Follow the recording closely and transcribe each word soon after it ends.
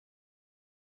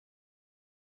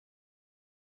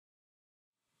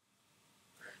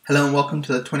Hello and welcome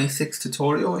to the 26th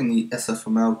tutorial in the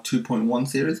SFML 2.1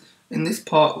 series. In this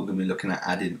part we're going to be looking at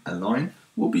adding a line.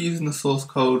 We'll be using the source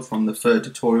code from the third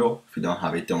tutorial. If you don't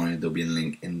have it, don't worry, there'll be a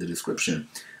link in the description.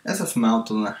 SFML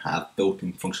doesn't have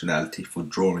built-in functionality for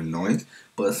drawing lines,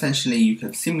 but essentially you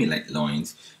can simulate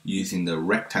lines using the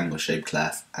rectangle shape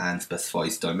class and specify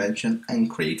its dimension and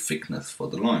create thickness for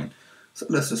the line. So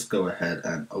let's just go ahead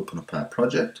and open up our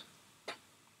project.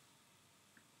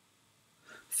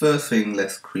 First thing,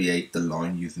 let's create the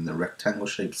line using the rectangle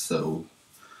shape. So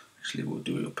actually we'll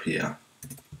do it up here.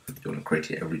 You want to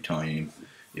create it every time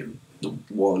the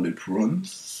while loop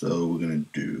runs. So we're going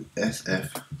to do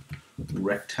SF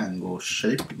rectangle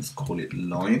shape. Let's call it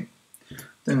line.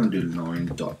 Then we'll do line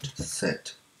dot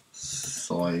set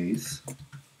size.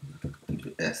 And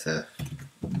do SF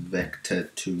vector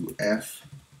to F.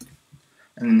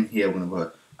 And then here we're going to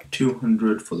put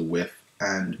 200 for the width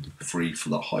and 3 for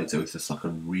the height, so it's just like a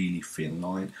really thin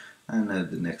line. And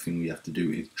the next thing we have to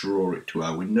do is draw it to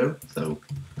our window. So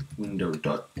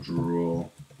window.draw,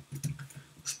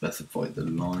 specify the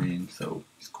line, so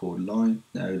it's called line.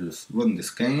 Now just run this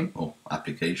game or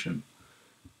application.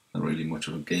 Not really much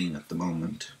of a game at the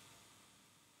moment.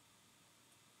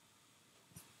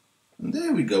 And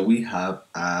there we go, we have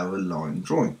our line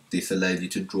drawing. This allows you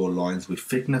to draw lines with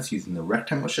thickness using the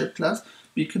rectangle shape class,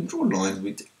 but you can draw lines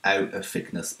without a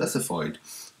thickness specified.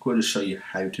 I'm going to show you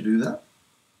how to do that.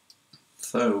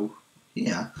 So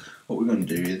here, what we're going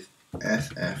to do is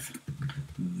SF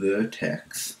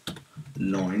vertex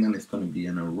line, and it's going to be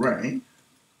an array.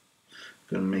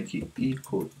 We're going to make it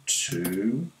equal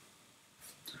to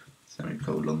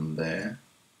semicolon there.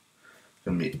 It's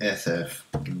going to be SF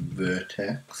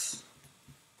vertex.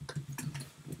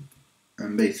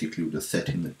 And basically we're just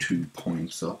setting the 2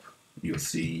 points up. You'll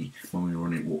see when we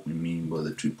run it what we mean by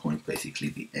the 2 points, basically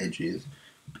the edges,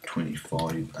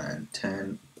 25 and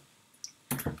 10.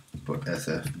 Put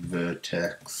SF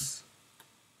vertex,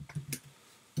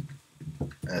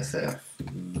 SF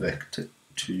vector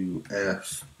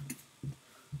 2F,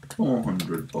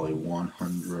 400 by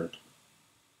 100.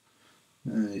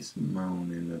 It's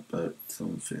moaning about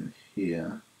something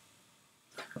here.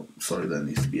 Oh, sorry, that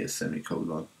needs to be a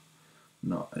semicolon,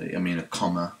 not a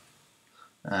comma,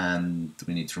 and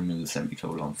we need to remove the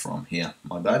semicolon from here.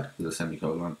 My bad, the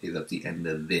semicolon is at the end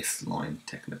of this line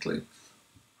technically.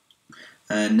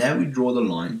 And now we draw the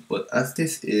line, but as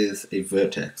this is a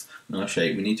vertex in our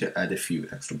shape, we need to add a few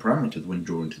extra parameters when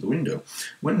drawing to the window.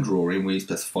 When drawing, we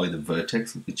specify the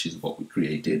vertex, which is what we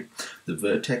created, the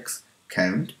vertex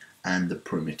count, and the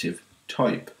primitive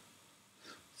type.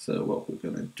 So what we're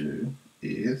going to do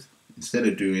is, instead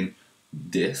of doing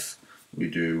this, we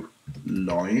do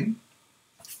line.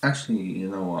 Actually, you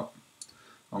know what?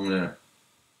 I'm going to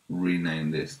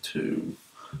rename this to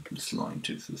just line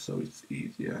 2 so it's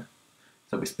easier.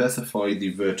 So we specify the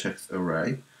vertex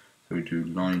array. So we do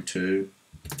line 2,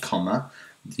 comma,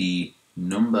 the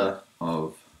number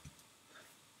of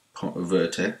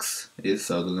vertex is,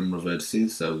 so the number of vertices,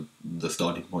 so the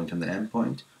starting point and the end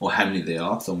point, or how many they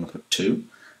are, so I'm going to put 2.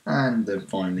 And then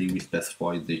finally we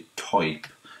specify the type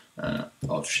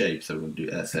of shape, so we're going to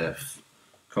do SF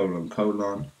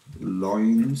colon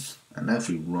lines, and now if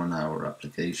we run our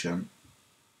application,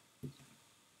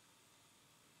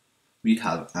 we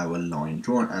have our line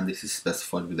drawn, and this is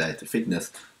specified without the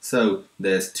thickness. So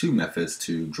there's 2 methods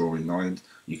to drawing lines.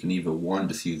 You can either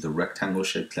just use the rectangle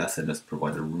shape class and just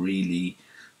provide a really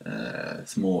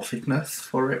small thickness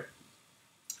for it,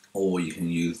 or you can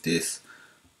use this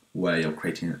way of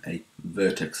creating a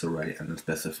vertex array and then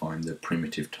specifying the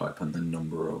primitive type and the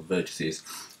number of vertices.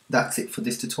 That's it for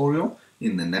this tutorial.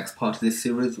 In the next part of this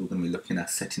series, we're going to be looking at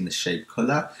setting the shape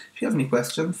color. If you have any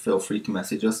questions, feel free to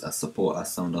message us at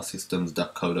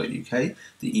support@sonarsystems.co.uk.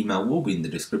 The email will be in the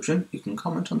description. You can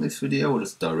comment on this video or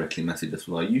just directly message us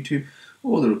via YouTube.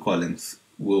 All the required links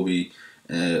will be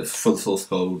for the source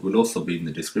code will also be in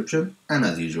the description. And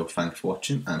as usual, thanks for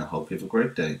watching, and I hope you have a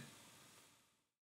great day.